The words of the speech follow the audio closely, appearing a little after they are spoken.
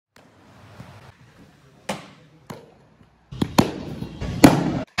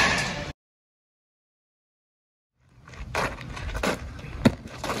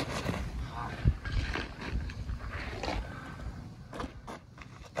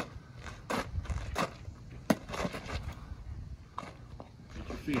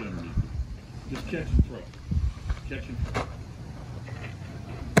feet underneath you. Just catch and throw. Catch and throw.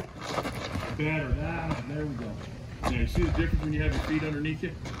 Better. There we go. Now you see the difference when you have your feet underneath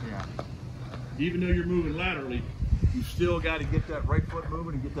you? Yeah. Even though you're moving laterally, you still got to get that right foot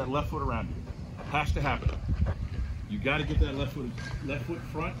moving and get that left foot around you. It has to happen. You got to get that left foot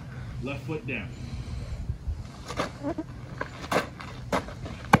front, left foot down.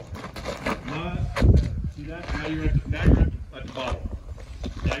 See that? Now you're at the bottom.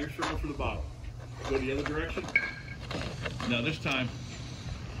 Now you're circling for the bottom. Go the other direction. Now this time,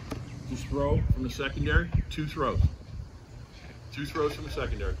 just throw from the secondary. 2 throws. 2 throws from the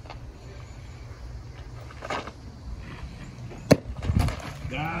secondary.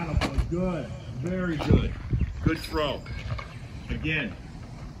 That was good. Very good. Good throw. Again,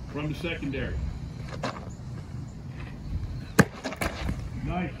 from the secondary.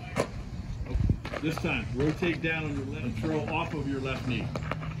 Nice. This time, rotate down on your left and throw off of your left knee.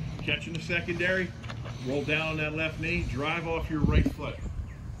 Catching the secondary, roll down on that left knee, drive off your right foot.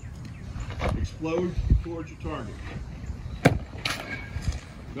 Explode towards your target.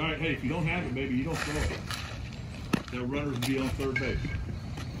 All right, hey, if you don't have it, maybe you don't throw it. That runner will be on third base.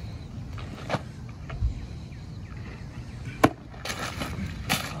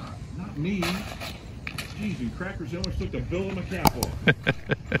 Not me. Jeez, and crackers almost took the bill of my cap off.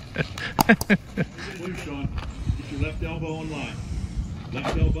 Blue, Sean. Get your left elbow in line.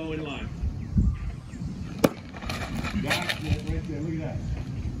 Left elbow in line. Got it right there. Look at that.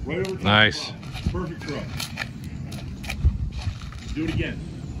 Right over top. Nice. Perfect throw. Do it again.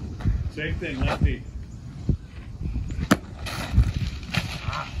 Same thing, left knee.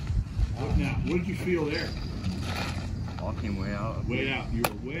 Now, what did you feel there? All came way out. Way out. You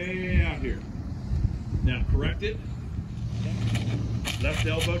were way out here. Now, correct it. Left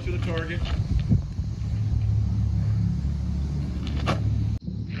elbow to the target.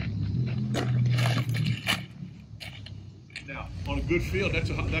 Now, on a good field, that's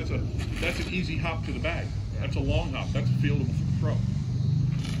an easy hop to the bag. That's a long hop. That's a fieldable throw.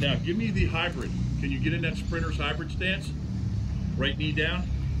 Now, give me the hybrid. Can you get in that sprinter's hybrid stance? Right knee down.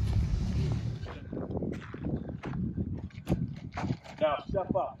 Now,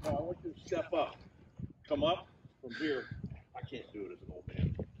 step up. Now, I want you to step up. Come up from here. I can't do it as an old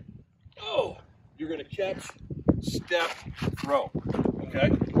man. Oh, you're going to catch, step, throw. Okay?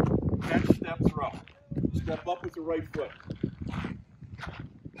 Catch, step, throw. Step up with the right foot.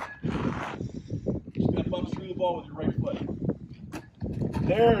 Step up through the ball with your right foot.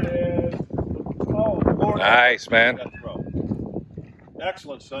 There it is. Oh, Lord. Nice, man. That throw.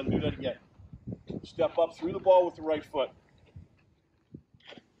 Excellent, son. Do that again. Step up through the ball with the right foot.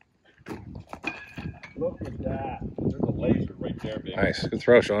 Look at that. There's a laser right there, baby. Nice. Good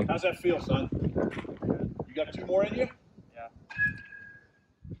throw, Sean. How's that feel, son? You got 2 more in you? Yeah.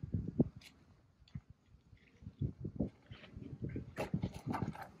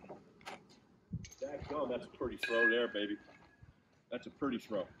 Dadgum, that's a pretty throw there, baby. That's a pretty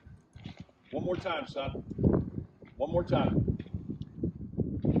throw. One more time, son. One more time.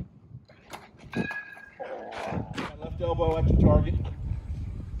 Left elbow at your target.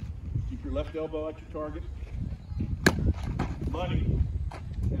 Keep your left elbow at your target. Money.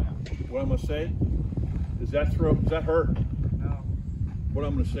 What I'm going to say, does that hurt? No. What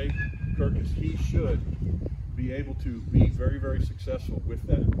I'm going to say, Kirk, is he should be able to be very, very successful with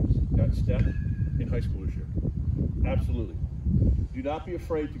that step in high school this year. Absolutely. Do not be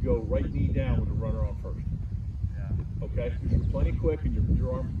afraid to go right knee down with the runner on first. Yeah. Okay? Because you're plenty quick and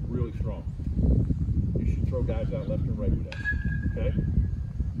your arm's really strong. You should throw guys out left and right with that. Okay?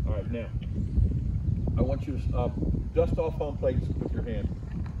 All right, now, I want you to dust off home plates with your hand.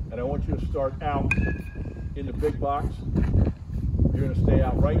 And I want you to start out in the big box. You're going to stay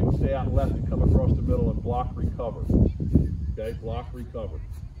out right and stay out left and come across the middle and block, recover. Okay? Block, recover.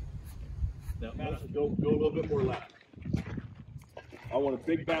 Now, go a little bit more left. I want a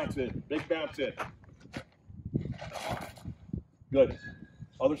big bounce in. Big bounce in. Good.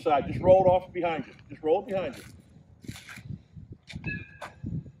 Other side. Just roll it off behind you. Just roll it behind you.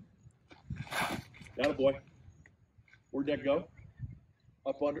 Atta boy. Where'd that go?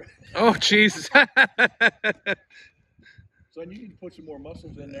 Up under. Oh, Jesus. Son, you need to put some more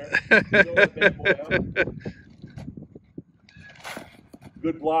muscles in there. You know that bad boy out.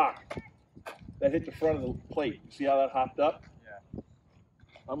 Good block. That hit the front of the plate. See how that hopped up? Yeah.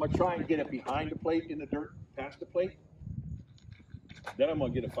 I'm going to try and get it behind the plate in the dirt, past the plate. Then I'm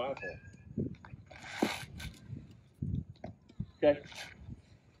going to get a 5-hole. Okay?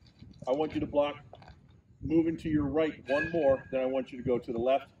 I want you to block, moving to your right one more, then I want you to go to the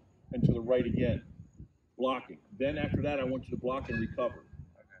left and to the right again. Blocking. Then after that, I want you to block and recover.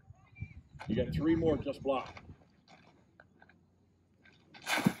 You got 3 more, just block.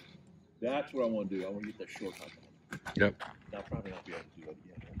 That's what I want to do. I want to get that short hop. Yep. I'll probably not be able to do it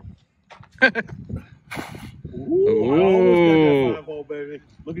again. Ooh, I almost got that 5-hole, baby.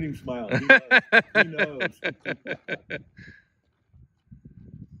 Look at him smiling. He knows. He knows.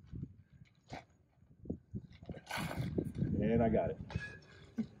 And I got it.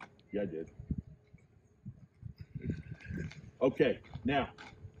 Yeah, I did. Okay, now,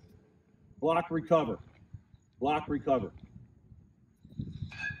 block, recover. Block, recover.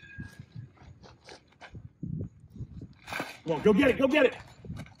 Come on, go get it, go get it.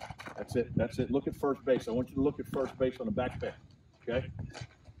 That's it, that's it. Look at first base. I want you to look at first base on the back pick, okay?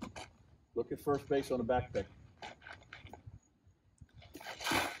 Look at first base on the back pick.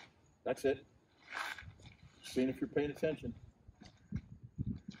 That's it. Seeing if you're paying attention.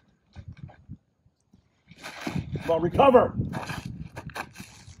 Come on, recover.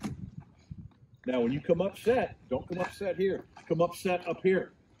 Now, when you come up set, don't come up set here. Come up set up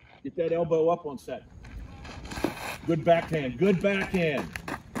here. Get that elbow up on set. Good backhand, good backhand.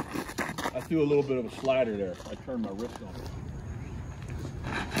 I threw a little bit of a slider there. I turned my wrist on.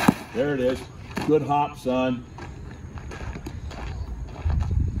 There it is. Good hop, son.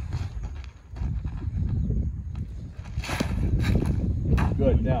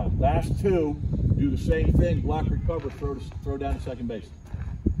 Good. Now, last 2, do the same thing. Block, recover, throw down to second base.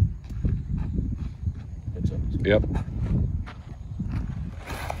 That's it. Yep.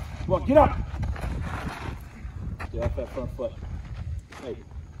 Come on, get up. Get off that front foot. Hey,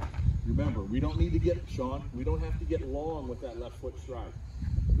 remember, we don't need to get, Sean, we don't have to get long with that left foot stride.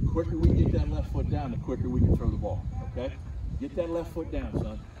 The quicker we get that left foot down, the quicker we can throw the ball, okay? Get that left foot down,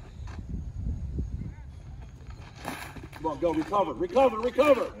 son. Come on, go, recover, recover,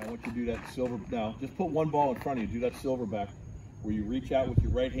 recover. And I want you to do that silver, now, just put one ball in front of you. Do that silverback where you reach out with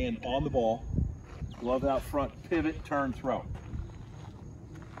your right hand on the ball, glove out front, pivot, turn, throw.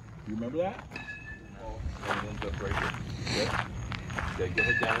 You remember that? And ends up right here. Good. Okay, go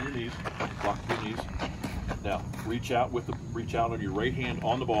ahead down on your knees, block your knees. Now, reach out on your right hand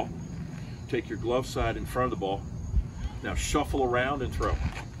on the ball. Take your glove side in front of the ball. Now shuffle around and throw.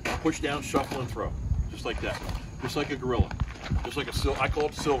 Push down, shuffle and throw. Just like that. Just like a gorilla. Just like I call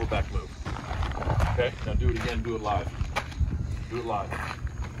it a silverback move. Okay, now do it again, do it live. Do it live.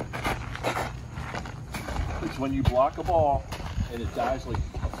 It's when you block a ball and it dies like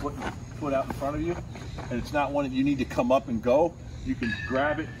a foot out in front of you, and it's not one that you need to come up and go. You can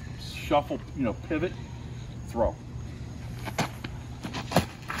grab it, shuffle, pivot, throw.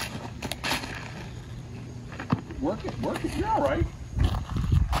 Work it, you're all right.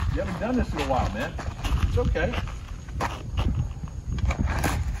 You haven't done this in a while, man. It's okay.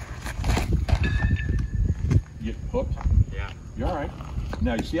 You get hooked? Yeah. You're all right.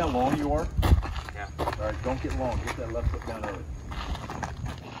 Now, you see how long you are? Yeah. All right, don't get long. Get that left foot down early.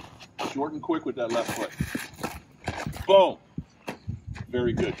 Short and quick with that left foot. Boom.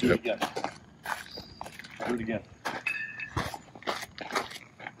 Very good. Do it again. Do it again.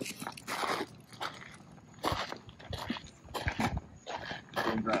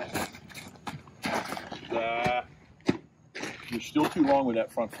 Ground. You're still too long with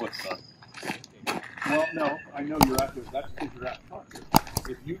that front foot, son. Well, no, I know you're out there. That's because you're out front.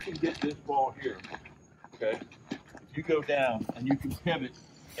 If you can get this ball here, okay, if you go down and you can pivot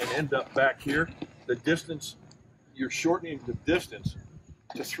and end up back here, the distance, you're shortening the distance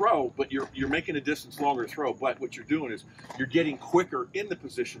to throw, but you're making the distance longer to throw. But what you're doing is you're getting quicker in the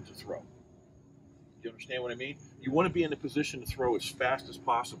position to throw. You understand what I mean? You want to be in the position to throw as fast as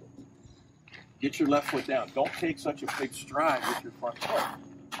possible. Get your left foot down. Don't take such a big stride with your front foot.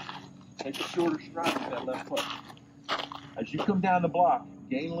 Take a shorter stride with that left foot. As you come down the block,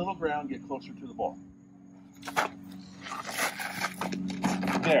 gain a little ground, get closer to the ball.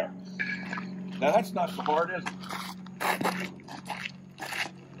 There. Now that's not so hard, is it?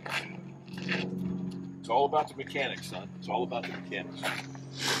 It's all about the mechanics, son. It's all about the mechanics.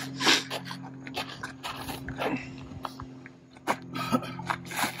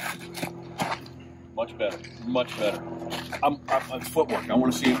 Much better. Much better. I'm footwork. I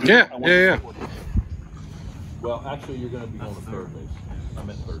want to see it. Yeah. Well, actually, you're going to be going to third base. I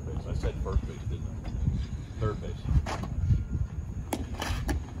meant third base. I said first base, didn't I? Third base.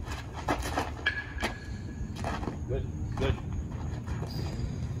 Good. Good.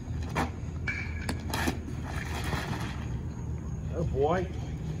 Oh, boy.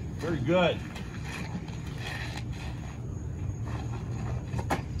 Very good.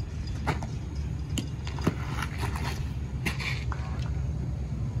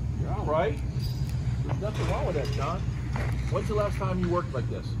 You're all right. There's nothing wrong with that, John. When's the last time you worked like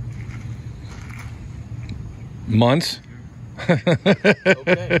this? Months. Okay.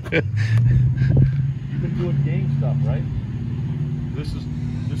 You've been doing game stuff, right? This is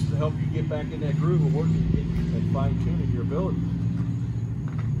to help you get back in that groove of working and fine tuning your ability.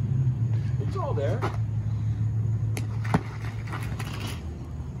 It's all there.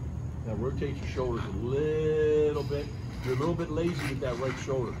 Now rotate your shoulders a little bit. You're a little bit lazy with that right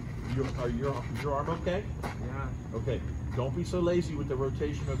shoulder. Is your arm okay? Yeah. Okay. Don't be so lazy with the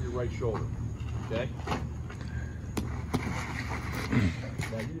rotation of your right shoulder. Okay?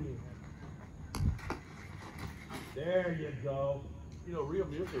 There you go. You know, Rio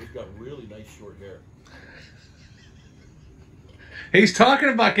Mirko's got really nice short hair. He's talking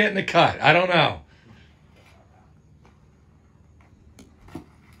about getting a cut. I don't know.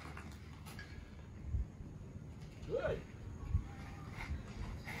 Good.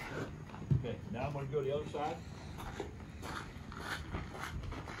 Okay, now I'm going to go to the other side.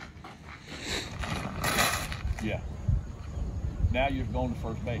 Yeah. Now you're going to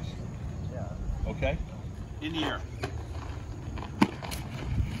first base. Yeah. Okay? In the air.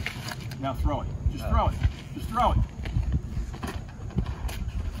 Now throw it. Just throw it. Just throw it.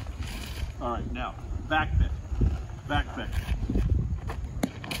 All right, now back pick. Back pick.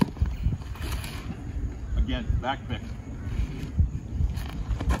 Again, back pick.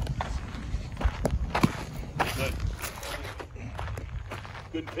 Good.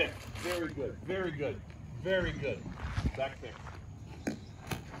 Good pick. Very good. Very good. Very good. Back pick.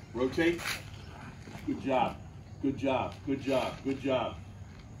 Rotate. Good job. Good job. Good job. Good job.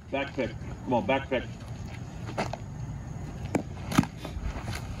 Back pick. Come on, back pick.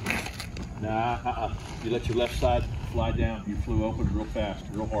 Nah, You let your left side fly down. You flew open real fast,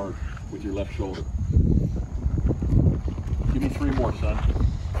 real hard with your left shoulder. Give me 3 more, son.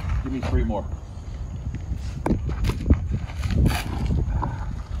 Give me 3 more.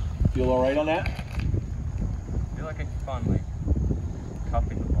 Feel all right on that? I feel like I keep on like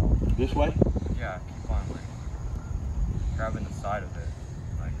cupping the ball. This way? Yeah, I keep on like grabbing the side of it.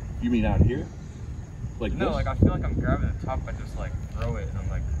 Like You mean out here? Like no, this? like I feel like I'm grabbing the top. I just like throw it and I'm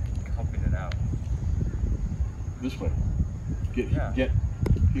like cupping it out. This way. Get Yeah.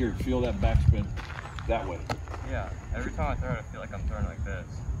 here. Feel that backspin that way. Yeah. Every time I throw it, I feel like I'm throwing like this.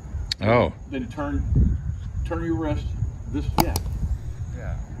 Oh. Then turn your wrist. This, yeah.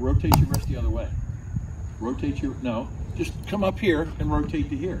 Yeah. Rotate your wrist the other way. Rotate your, no. Just come up here and rotate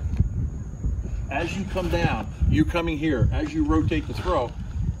to here. As you come down, you coming here. As you rotate the throw,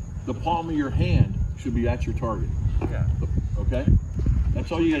 the palm of your hand should be at your target. Yeah. Okay?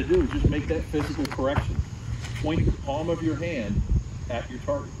 That's all you got to do is just make that physical correction. Point the palm of your hand at your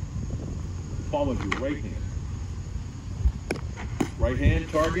target. Palm of your right hand. Right hand,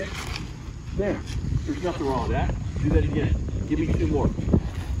 target. There. There's nothing wrong with that. Do that again. Give me 2 more.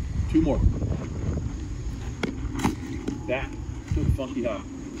 2 more. Back to the funky hop.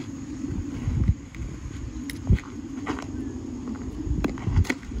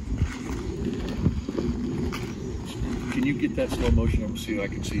 Can you get that slow motion up so I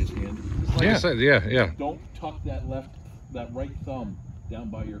can see his hand? Like I said, yeah. Don't tuck that right thumb down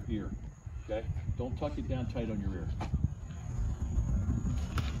by your ear. Okay? Don't tuck it down tight on your ear.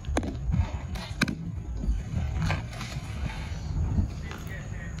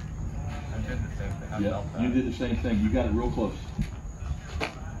 I did the same thing. I felt that. You did the same thing. You got it real close.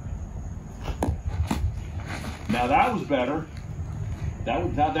 Now that was better.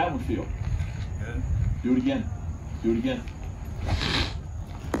 How'd that one feel? Good. Do it again. Do it again.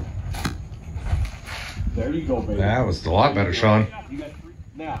 There you go, baby. That was a lot better, Sean. You got 3.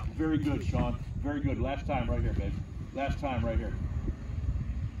 Now, very good, Sean. Very good. Last time right here, baby. Last time right here.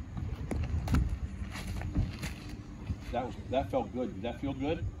 That felt good. Did that feel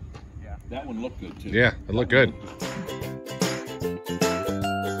good? Yeah. That one looked good too. Yeah, it looked good.